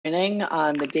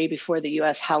on the day before the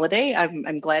US holiday.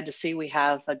 I'm glad to see we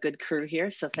have a good crew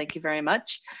here, so thank you very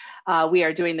much. We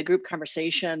are doing the group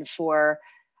conversation for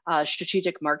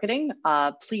strategic marketing.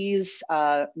 Please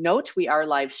note we are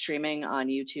live streaming on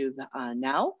YouTube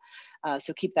now,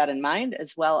 so keep that in mind,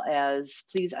 as well as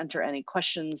please enter any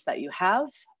questions that you have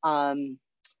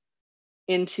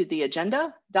into the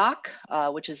agenda doc,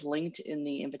 which is linked in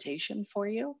the invitation for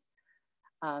you.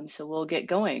 So we'll get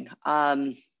going.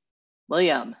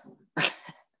 William,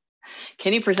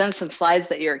 can you present some slides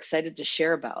that you're excited to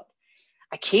share about?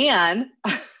 I can.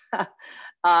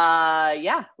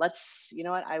 Yeah, you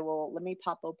know what, let me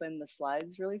pop open the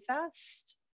slides really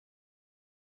fast.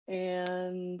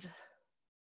 And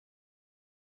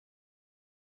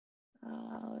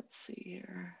let's see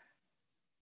here.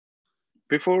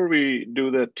 Before we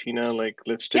do that, Tina,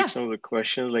 let's take some of the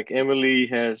questions. Emily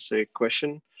has a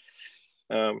question.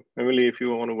 Emily, if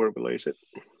you want to verbalize it.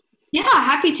 Yeah,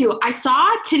 happy to. I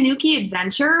saw Tanuki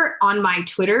Adventure on my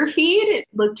Twitter feed. It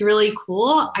looked really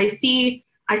cool. I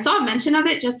saw a mention of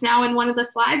it just now in one of the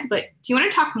slides, but do you want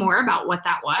to talk more about what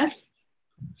that was?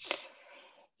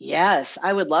 Yes,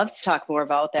 I would love to talk more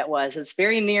about what that was. It's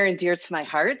very near and dear to my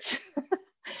heart.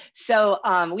 So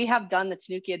we have done the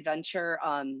Tanuki Adventure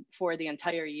for the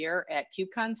entire year at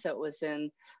KubeCon. So it was in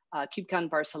KubeCon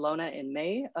Barcelona in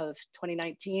May of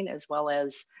 2019, as well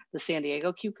as the San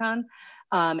Diego KubeCon.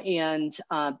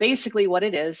 Basically what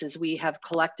it is we have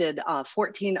collected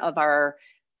 14 of our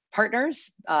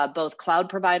partners, both cloud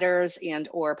providers and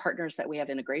or partners that we have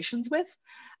integrations with.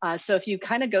 So if you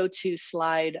kind of go to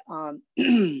slide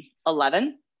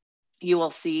 11, you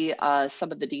will see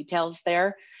some of the details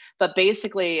there. But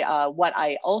basically what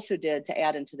I also did to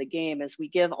add into the game is we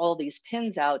give all these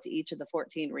pins out to each of the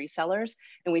 14 resellers,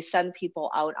 and we send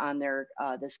people out on their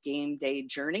this game day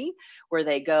journey where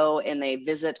they go and they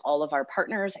visit all of our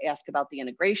partners, ask about the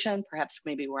integration, perhaps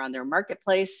maybe we're on their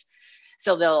marketplace.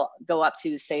 So they'll go up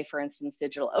to, say, for instance,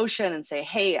 DigitalOcean and say,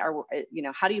 hey,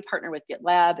 how do you partner with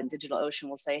GitLab? And DigitalOcean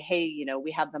will say, hey,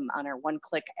 we have them on our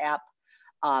one-click app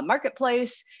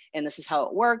marketplace, and this is how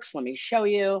it works. Let me show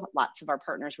you. Lots of our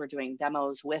partners were doing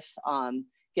demos with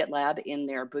GitLab in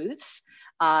their booths.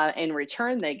 In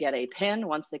return, they get a pin.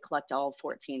 Once they collect all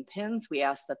 14 pins, we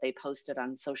ask that they post it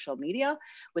on social media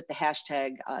with the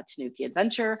hashtag Tanuki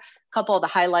Adventure. A couple of the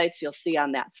highlights you'll see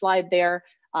on that slide there.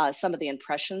 Some of the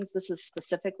impressions. This is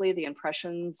specifically the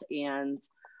impressions and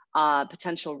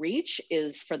potential reach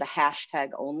is for the hashtag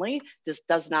only. This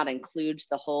does not include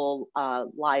the whole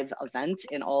live event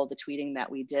and all the tweeting that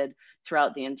we did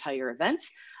throughout the entire event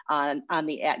on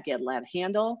the @GitLab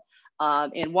handle.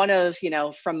 And one of,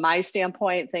 from my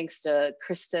standpoint, thanks to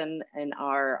Kristen and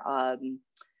on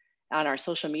our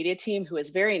social media team, who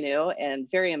is very new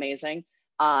and very amazing,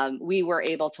 we were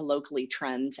able to locally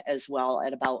trend as well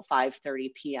at about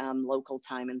 5:30 p.m. local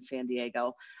time in San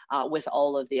Diego with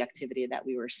all of the activity that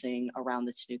we were seeing around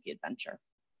the Tanuki Adventure.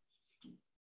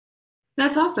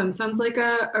 That's awesome. Sounds like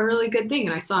a really good thing.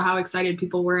 And I saw how excited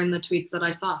people were in the tweets that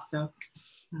I saw. So.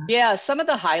 Yeah, some of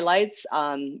the highlights,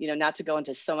 not to go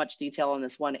into so much detail in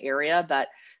this one area, but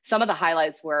some of the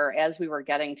highlights were as we were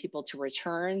getting people to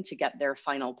return to get their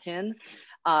final pin,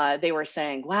 they were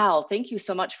saying, wow, thank you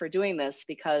so much for doing this,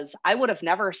 because I would have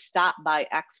never stopped by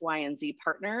X, Y, and Z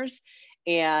partners.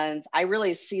 And I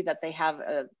really see that they have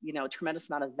a tremendous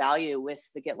amount of value with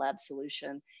the GitLab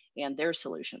solution and their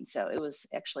solution. So it was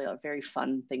actually a very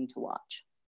fun thing to watch.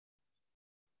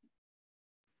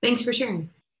 Thanks for sharing.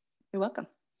 You're welcome.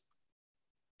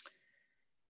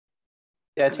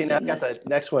 Yeah, Tina, I've got the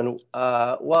next one.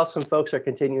 While some folks are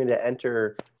continuing to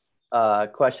enter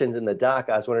questions in the doc,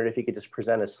 I was wondering if you could just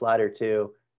present a slide or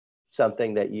two,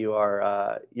 something that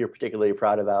you're particularly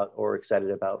proud about or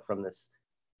excited about from this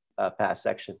past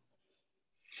section.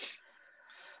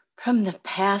 From the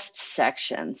past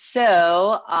section.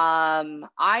 So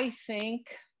I think,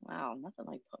 wow, nothing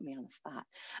like put me on the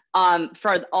spot.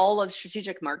 For all of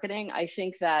strategic marketing, I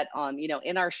think that,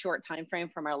 in our short time frame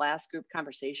from our last group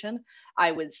conversation,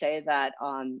 I would say that,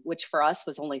 which for us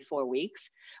was only 4 weeks,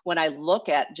 when I look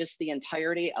at just the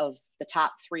entirety of the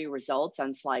top 3 results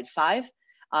on slide 5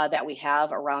 that we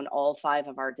have around all 5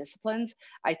 of our disciplines,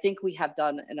 I think we have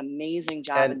done an amazing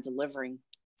job in delivering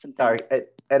some things. Sorry,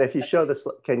 and if you show this,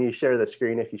 can you share the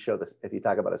screen if you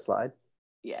talk about a slide?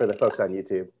 Yeah. For the folks on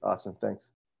YouTube. Awesome,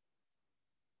 thanks.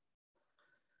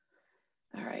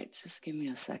 All right, just give me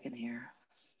a second here.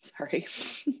 Sorry.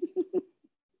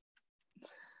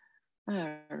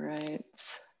 All right.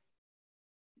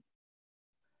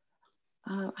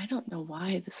 I don't know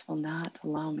why this will not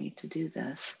allow me to do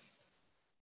this.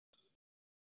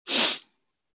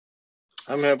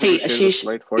 I'm happy Hey, to share the Ashish,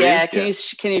 slide for yeah, you.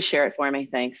 Can you share it for me?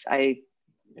 Thanks. Yep.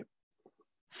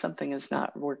 Something is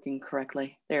not working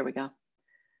correctly. There we go.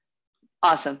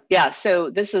 Awesome. Yeah, so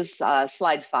this is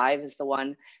slide 5 is the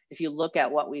one. If you look at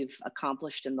what we've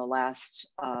accomplished in the last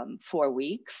 4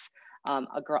 weeks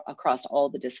across all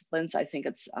the disciplines, I think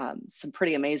it's some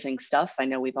pretty amazing stuff. I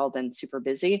know we've all been super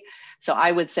busy. So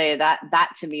I would say that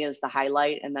to me is the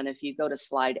highlight. And then if you go to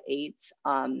slide 8,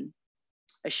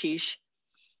 Ashish,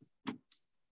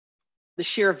 the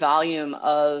sheer volume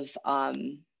of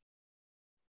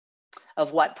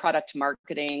what product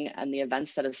marketing and the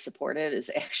events that is supported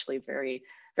is actually very,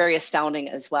 very astounding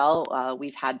as well.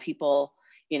 We've had people,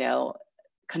 you know,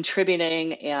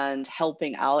 contributing and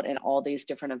helping out in all these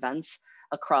different events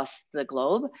across the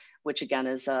globe, which again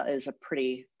is a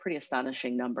pretty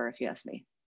astonishing number, if you ask me.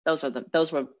 Those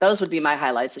would be my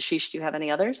highlights. Ashish, do you have any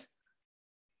others?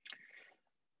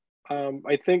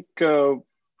 I think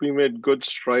we made good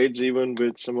strides even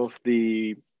with some of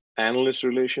the analyst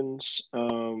relations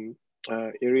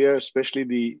area, especially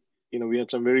we had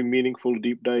some very meaningful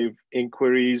deep dive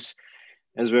inquiries,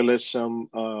 as well as some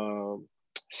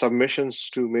submissions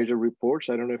to major reports.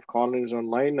 I don't know if Colin is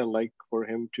online. I'd like for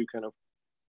him to kind of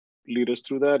lead us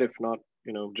through that. If not,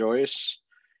 Joyce.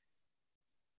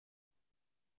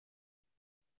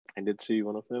 I did see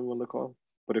one of them on the call,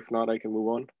 but if not, I can move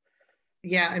on.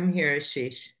 Yeah, I'm here,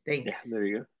 Ashish. Thanks. Yeah, there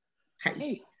you go. Hi.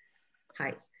 Hey.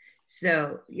 Hi.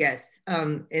 So yes,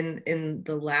 in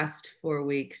the last 4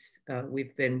 weeks,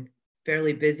 we've been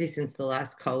fairly busy since the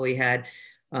last call we had.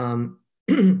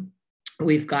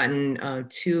 We've gotten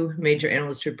 2 major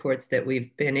analyst reports that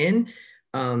we've been in.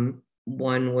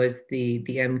 One was the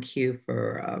MQ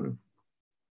for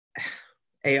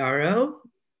ARO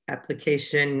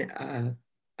application.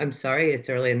 I'm sorry, it's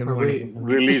early in the morning.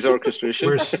 Release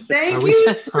orchestration. Thank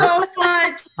you so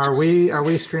much. Are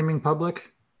we streaming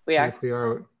public? We are. If we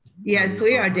are. Yes,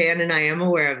 we are, Dan, and I am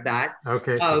aware of that.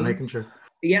 Okay, just making sure.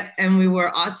 Yeah, and we were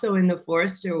also in the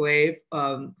Forrester Wave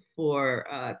for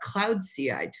cloud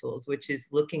CI tools, which is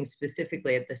looking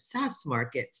specifically at the SaaS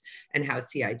markets and how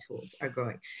CI tools are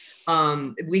growing.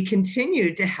 We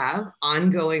continue to have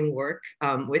ongoing work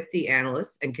with the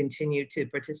analysts and continue to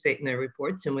participate in their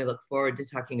reports, and we look forward to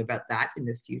talking about that in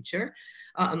the future.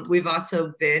 We've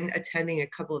also been attending a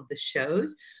couple of the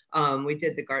shows. We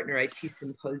did the Gartner IT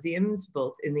Symposiums,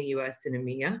 both in the US and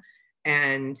EMEA,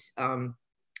 and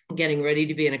getting ready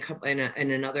to be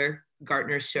in another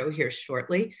Gartner show here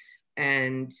shortly,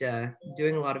 and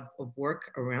doing a lot of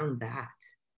work around that.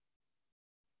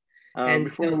 And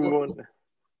before so we move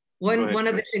on, one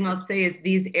other thing I'll say is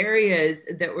these areas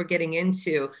that we're getting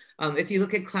into, if you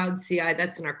look at Cloud CI,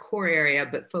 that's in our core area,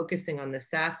 but focusing on the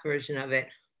SaaS version of it,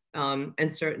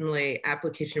 and certainly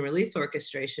application release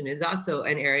orchestration is also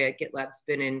an area GitLab's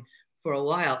been in for a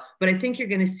while. But I think you're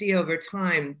going to see over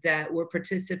time that we're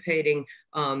participating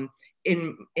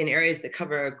in areas that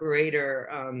cover a greater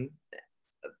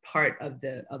part of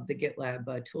the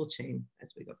GitLab tool chain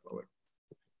as we go forward.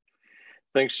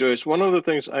 Thanks, Joyce. One of the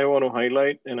things I want to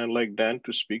highlight, and I'd like Dan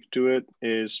to speak to it,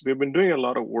 is we've been doing a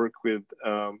lot of work with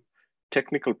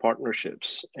technical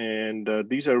partnerships. And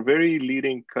these are very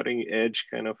leading, cutting edge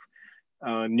kind of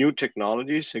new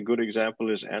technologies. A good example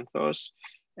is Anthos.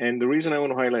 And the reason I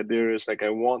want to highlight there is I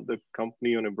want the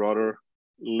company on a broader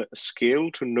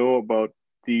scale to know about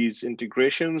these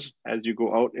integrations as you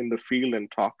go out in the field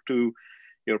and talk to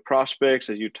your prospects,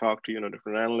 as you talk to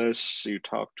different analysts, you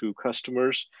talk to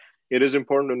customers. It is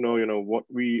important to know what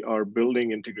we are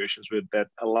building integrations with that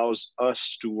allows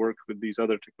us to work with these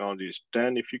other technologies.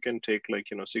 Dan, if you can take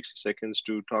 60 seconds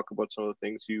to talk about some of the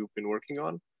things you've been working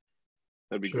on,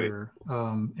 that'd be great.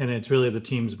 And it's really the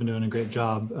team's been doing a great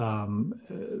job.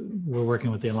 We're working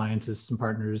with the alliances and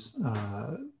partners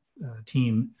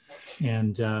team,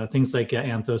 and things like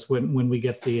Anthos. When we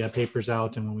get the papers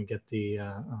out and when we get the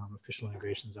official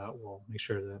integrations out, we'll make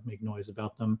sure to make noise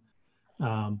about them.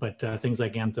 But things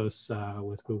like Anthos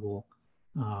with Google.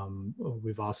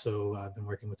 We've also been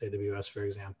working with AWS, for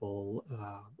example,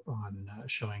 on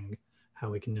showing how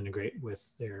we can integrate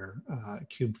with their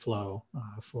Kubeflow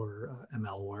for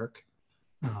ML work.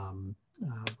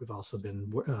 We've also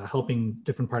been helping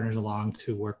different partners along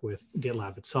to work with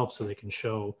GitLab itself so they can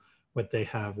show what they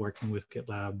have working with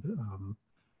GitLab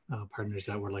partners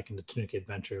that were in the Tanuki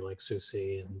Adventure, like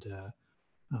Susie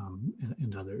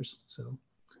and others. So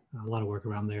a lot of work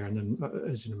around there. And then,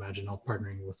 as you can imagine,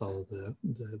 partnering with all of the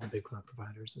big cloud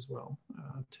providers as well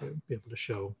to be able to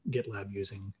show GitLab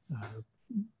using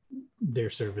their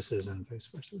services and vice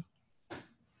versa.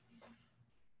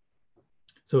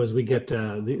 So as we get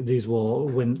these will,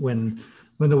 when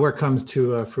the work comes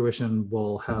to fruition,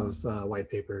 we'll have white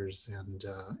papers and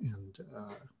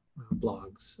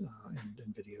blogs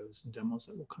and videos and demos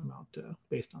that will come out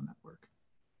based on that work.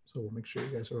 So we'll make sure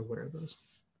you guys are aware of those.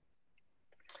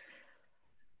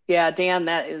 Yeah, Dan,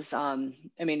 that is, I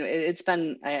mean, it's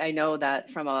been, I know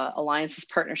that from a alliances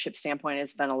partnership standpoint,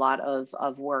 it's been a lot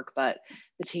of work, but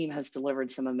the team has delivered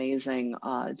some amazing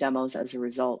demos as a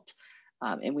result.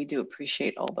 And we do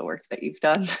appreciate all the work that you've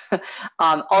done.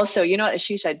 Also, you know what,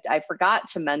 Ashish, I forgot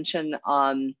to mention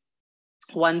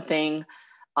one thing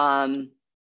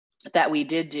that we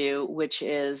did do, which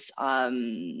is,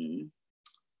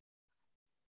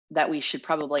 that we should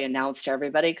probably announce to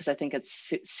everybody, because I think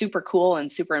it's super cool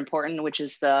and super important, which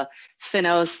is the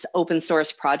Finos open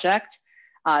source project.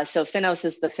 So Finos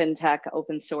is the FinTech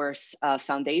open source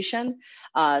foundation,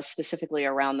 specifically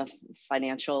around the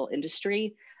financial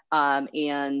industry.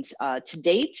 To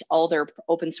date, all their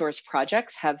open source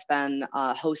projects have been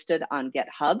hosted on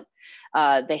GitHub.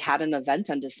 They had an event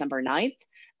on December 9th,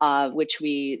 which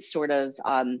we sort of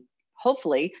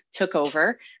hopefully took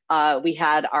over. We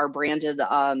had our branded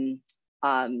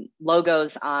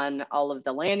logos on all of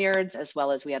the lanyards, as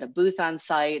well as we had a booth on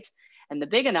site. And the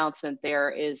big announcement there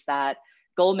is that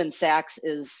Goldman Sachs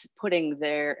is putting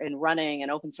there and running an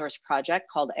open source project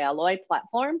called Alloy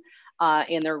Platform,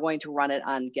 and they're going to run it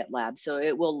on GitLab. So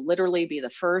it will literally be the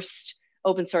first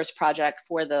open source project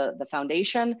for the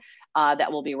foundation that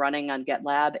will be running on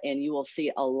GitLab, and you will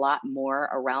see a lot more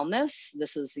around this.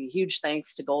 This is a huge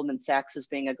thanks to Goldman Sachs as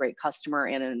being a great customer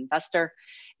and an investor.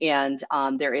 And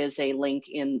there is a link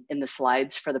in the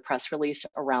slides for the press release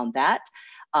around that.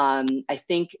 I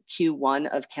think Q1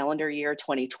 of calendar year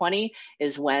 2020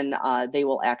 is when they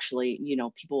will actually, you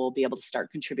know, people will be able to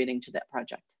start contributing to that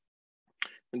project.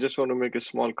 I just want to make a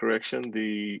small correction.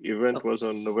 The event was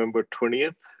on November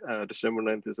 20th. December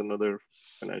 9th is another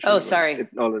financial event. Sorry. It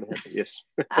already happened, yes.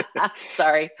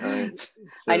 Sorry.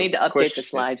 So I need to update the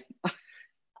slide.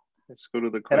 Let's go to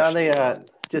the question. And on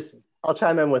the, I'll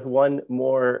chime in with one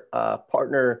more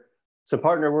some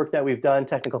partner work that we've done,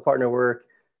 technical partner work.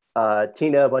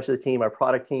 Tina, a bunch of the team, our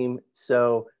product team.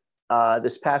 So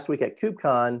this past week at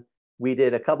KubeCon, we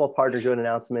did a couple of partner joint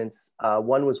announcements.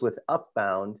 One was with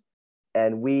Upbound,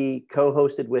 and we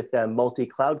co-hosted with them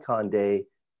Multi-Cloud Con Day,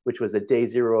 which was a day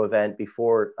zero event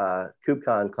before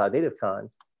KubeCon, Cloud Native Con.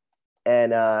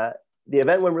 And the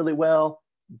event went really well.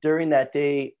 During that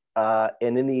day,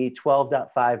 and in the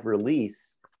 12.5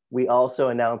 release, we also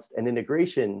announced an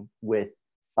integration with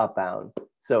Upbound.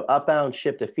 So Upbound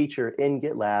shipped a feature in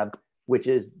GitLab, which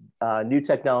is new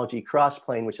technology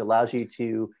cross-plane, which allows you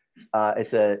to,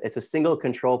 it's a single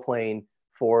control plane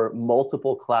for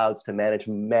multiple clouds to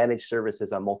manage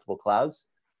services on multiple clouds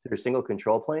through a single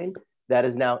control plane. That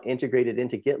is now integrated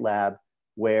into GitLab,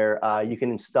 where you can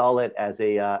install it as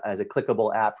a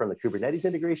clickable app from the Kubernetes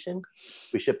integration.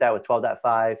 We shipped that with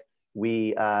 12.5.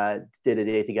 We did a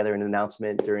day together, an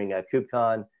announcement during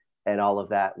KubeCon, and all of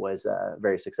that was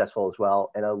very successful as well,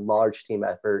 and a large team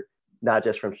effort, not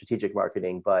just from strategic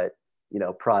marketing, but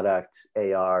product,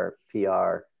 AR,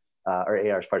 PR, or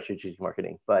AR is part of strategic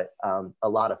marketing, but a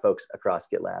lot of folks across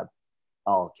GitLab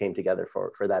all came together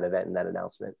for that event and that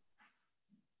announcement.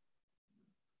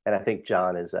 And I think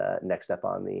John is next up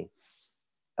on the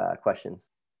questions.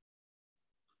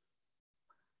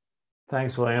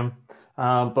 Thanks, William.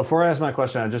 Before I ask my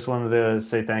question, I just wanted to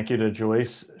say thank you to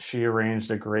Joyce. She arranged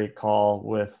a great call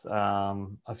with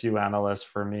a few analysts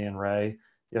for me and Ray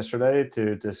yesterday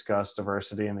to discuss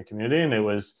diversity in the community, and it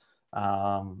was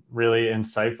really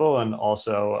insightful and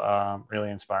also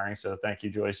really inspiring. So thank you,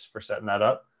 Joyce, for setting that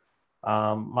up.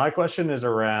 My question is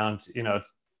around,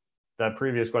 it's that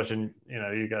previous question,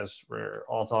 you guys were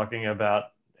all talking about,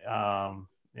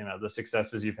 the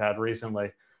successes you've had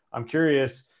recently. I'm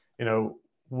curious,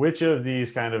 which of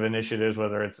these kind of initiatives,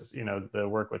 whether it's, the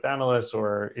work with analysts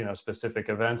or, specific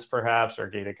events perhaps, or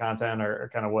gated content or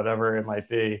kind of whatever it might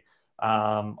be,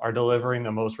 are delivering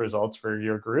the most results for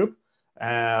your group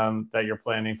that you're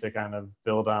planning to kind of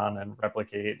build on and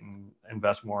replicate and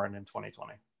invest more in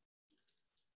 2020?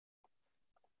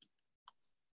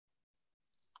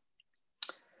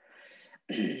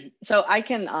 So I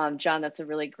can, John, that's a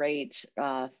really great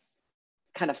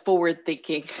kind of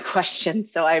forward-thinking question.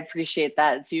 So I appreciate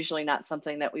that. It's usually not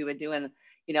something that we would do in,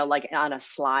 like on a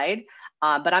slide,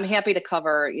 but I'm happy to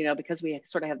cover, because we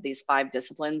sort of have these 5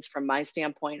 disciplines from my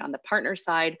standpoint on the partner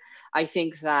side. I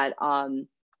think that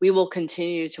we will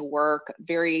continue to work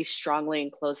very strongly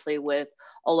and closely with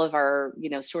all of our,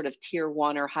 sort of tier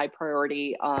 1 or high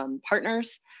priority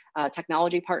partners,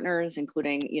 technology partners,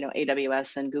 including,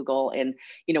 AWS and Google. And,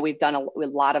 we've done a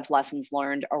lot of lessons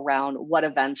learned around what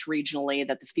events regionally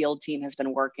that the field team has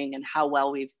been working and how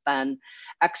well we've been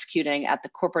executing at the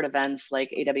corporate events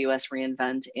like AWS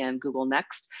reInvent and Google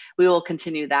Next. We will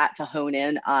continue that to hone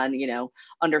in on,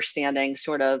 understanding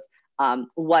sort of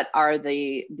what are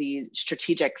the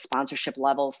strategic sponsorship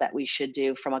levels that we should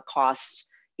do from a cost,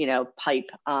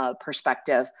 pipe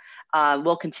perspective.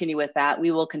 We'll continue with that. We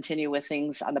will continue with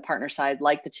things on the partner side,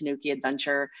 like the Tanuki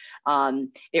Adventure.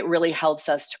 It really helps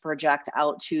us to project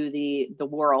out to the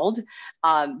world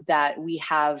that we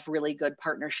have really good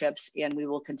partnerships, and we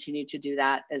will continue to do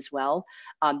that as well.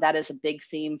 That is a big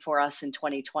theme for us in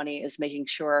 2020, is making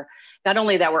sure not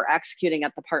only that we're executing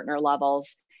at the partner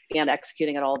levels and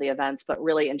executing at all the events, but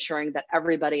really ensuring that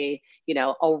everybody,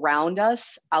 around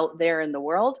us out there in the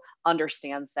world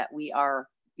understands that we are,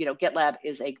 GitLab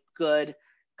is a good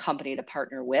company to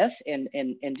partner with and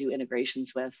do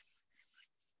integrations with.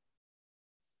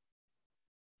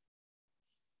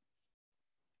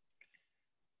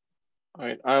 All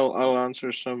right, I'll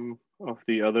answer some of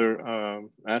the other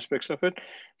aspects of it.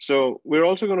 So we're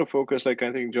also going to focus, like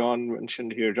I think John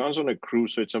mentioned here, John's on a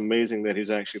cruise, so it's amazing that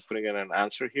he's actually putting in an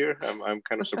answer here. I'm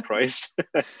kind of surprised.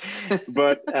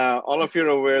 But all of you are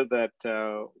aware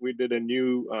that we did a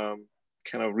new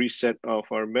kind of reset of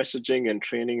our messaging and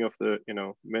training of the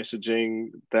messaging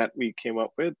that we came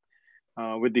up with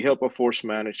the help of force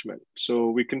management. So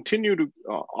we continue to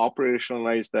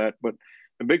operationalize that, but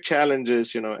the big challenge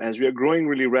is, as we are growing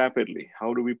really rapidly,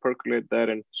 how do we percolate that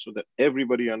and so that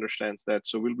everybody understands that?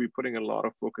 So we'll be putting a lot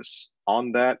of focus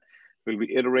on that. We'll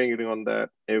be iterating on that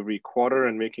every quarter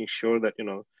and making sure that,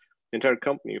 the entire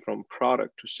company, from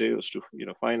product to sales to,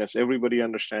 finance, everybody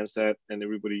understands that and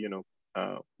everybody,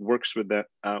 works with that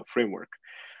framework.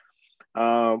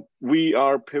 We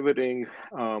are pivoting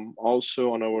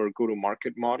also on our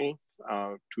go-to-market model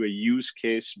to a use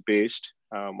case based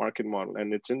market model.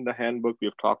 And it's in the handbook.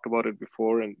 We've talked about it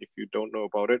before. And if you don't know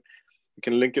about it, you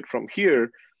can link it from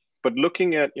here. But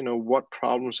looking at, what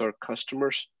problems our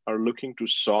customers are looking to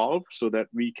solve so that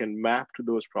we can map to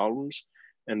those problems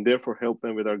and therefore help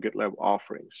them with our GitLab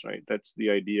offerings, right? That's the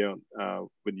idea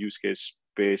with use case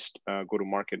based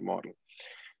go-to-market model.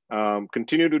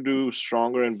 Continue to do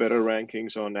stronger and better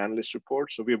rankings on analyst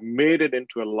reports. So we have made it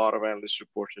into a lot of analyst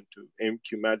reports, into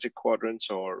MQ Magic Quadrants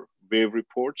or Wave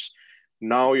reports.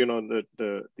 Now,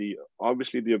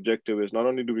 obviously the objective is not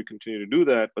only do we continue to do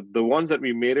that, but the ones that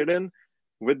we made it in,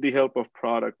 with the help of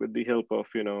product, with the help of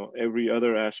every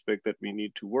other aspect that we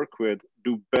need to work with,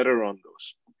 do better on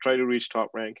those. Try to reach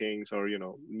top rankings or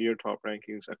near top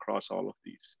rankings across all of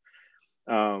these.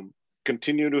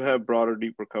 Continue to have broader,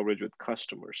 deeper coverage with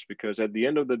customers, because at the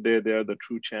end of the day, they are the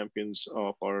true champions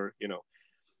of our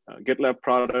GitLab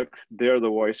product. They're the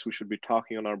voice who should be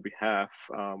talking on our behalf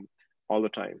all the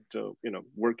time. So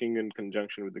working in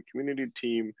conjunction with the community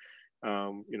team,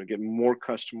 get more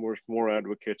customers, more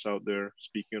advocates out there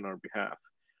speaking on our behalf.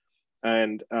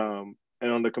 And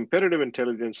on the competitive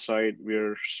intelligence side,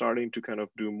 we're starting to kind of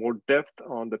do more depth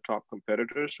on the top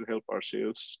competitors to help our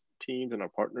sales teams and our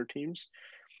partner teams.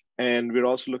 And we're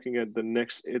also looking at the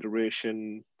next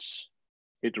iterations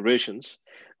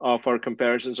of our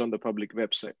comparisons on the public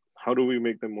website. How do we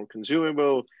make them more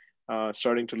consumable?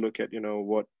 Starting to look at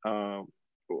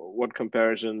what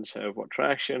comparisons have what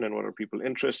traction and what are people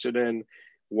interested in?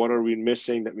 What are we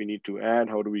missing that we need to add?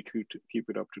 How do we keep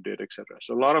it up to date, et cetera?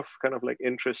 So a lot of kind of like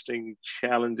interesting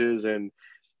challenges and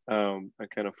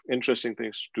kind of interesting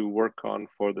things to work on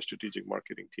for the strategic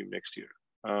marketing team next year.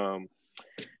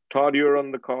 Todd, you're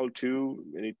on the call too.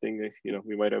 Anything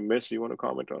we might have missed you want to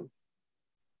comment on?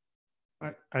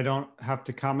 I don't have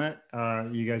to comment.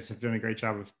 You guys have done a great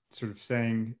job of sort of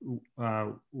saying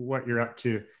what you're up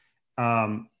to.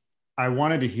 I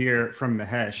wanted to hear from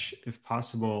Mahesh, if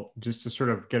possible, just to sort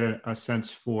of get a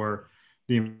sense for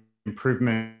the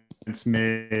improvements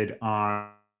made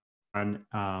on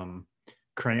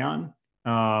Crayon,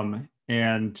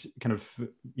 and kind of,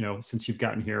 since you've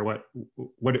gotten here, what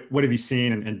have you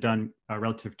seen and done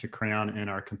relative to Crayon and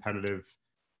our competitive,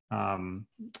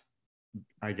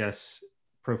 I guess,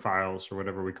 profiles or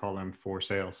whatever we call them for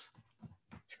sales?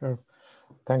 Sure.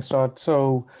 Thanks, Todd.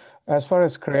 So as far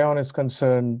as Crayon is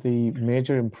concerned, the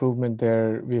major improvement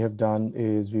there we have done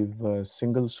is we've a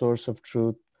single source of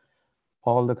truth,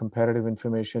 all the competitive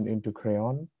information into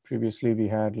Crayon. Previously, we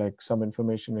had like some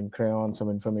information in Crayon, some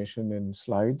information in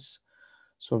slides.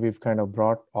 So we've kind of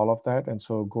brought all of that. And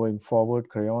so going forward,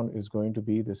 Crayon is going to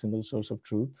be the single source of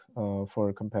truth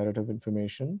for competitive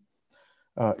information.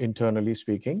 internally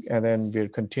speaking. And then we're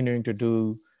continuing to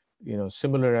do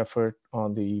similar effort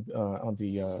on the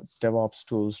DevOps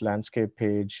tools landscape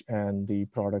page and the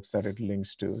products that it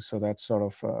links to. So that's sort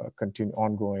of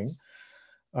ongoing.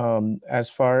 As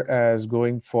far as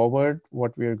going forward,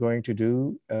 what we are going to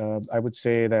do, I would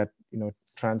say that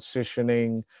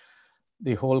transitioning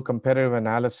the whole competitive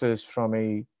analysis from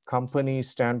a company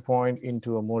standpoint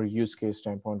into a more use case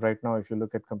standpoint. Right now, if you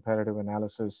look at competitive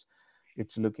analysis,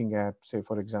 it's looking at, say,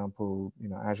 for example,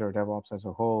 Azure DevOps as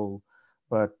a whole.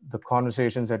 But the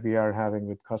conversations that we are having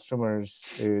with customers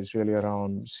is really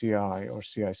around CI or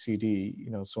CI/CD,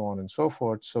 so on and so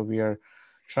forth. So we are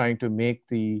trying to make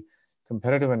the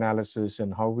competitive analysis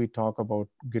and how we talk about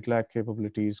GitLab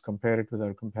capabilities, compare it with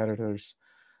our competitors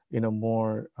in a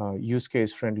more use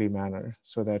case friendly manner,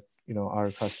 so that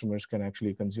our customers can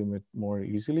actually consume it more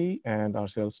easily, and our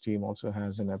sales team also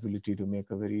has an ability to make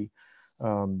a very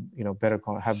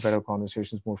have better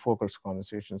conversations, more focused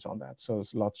conversations on that. So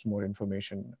there's lots more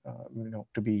information,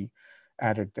 to be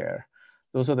added there.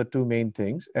 Those are the two main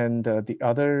things. And the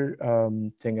other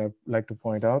thing I'd like to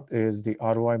point out is the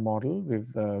ROI model.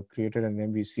 We've created an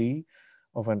MVC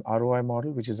of an ROI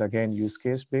model, which is again use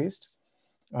case based.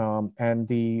 And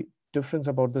the difference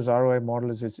about this ROI model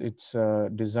is it's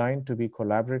designed to be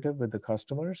collaborative with the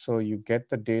customers. So you get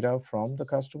the data from the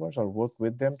customers or work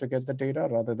with them to get the data,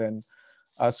 rather than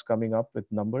us coming up with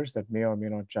numbers that may or may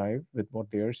not jive with what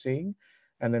they're seeing,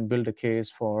 and then build a case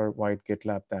for why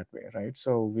GitLab that way, right?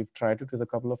 So we've tried it with a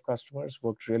couple of customers,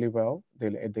 worked really well.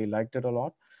 They liked it a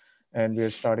lot. And we're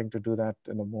starting to do that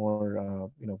in a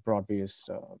more broad-based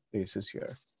basis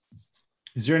here.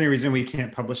 Is there any reason we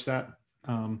can't publish that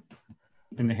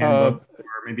in the handbook, or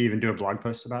maybe even do a blog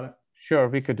post about it? Sure,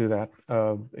 we could do that.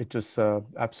 It just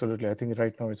absolutely. I think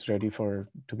right now it's ready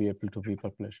to be able to be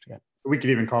published. Yeah. We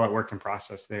could even call it work in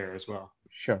process there as well.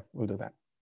 Sure, we'll do that.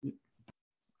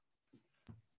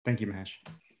 Thank you, Mahesh.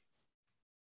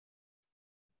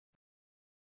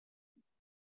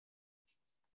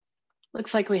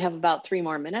 Looks like we have about 3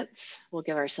 more minutes. We'll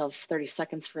give ourselves 30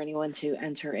 seconds for anyone to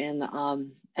enter in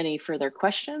any further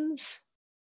questions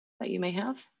that you may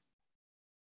have.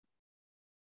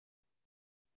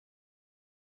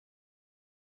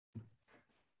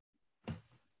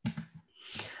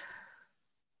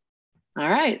 All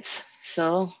right,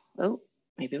 so,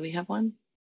 maybe we have one.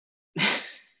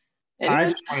 I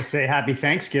just want to say happy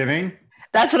Thanksgiving.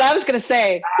 That's what I was going to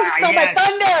say. You stole my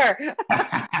thunder.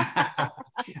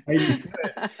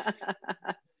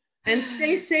 And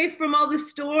stay safe from all the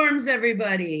storms,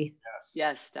 everybody.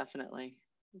 Yes, definitely.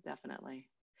 Definitely.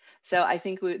 So I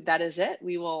think that is it.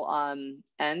 We will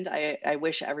end. I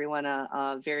wish everyone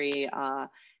a very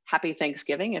happy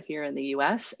Thanksgiving if you're in the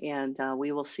US, and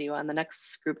we will see you on the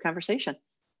next group conversation.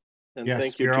 And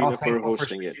thank you, Tina, for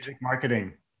hosting it.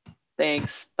 Marketing.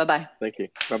 Thanks. Bye-bye. Thank you.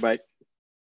 Bye-bye.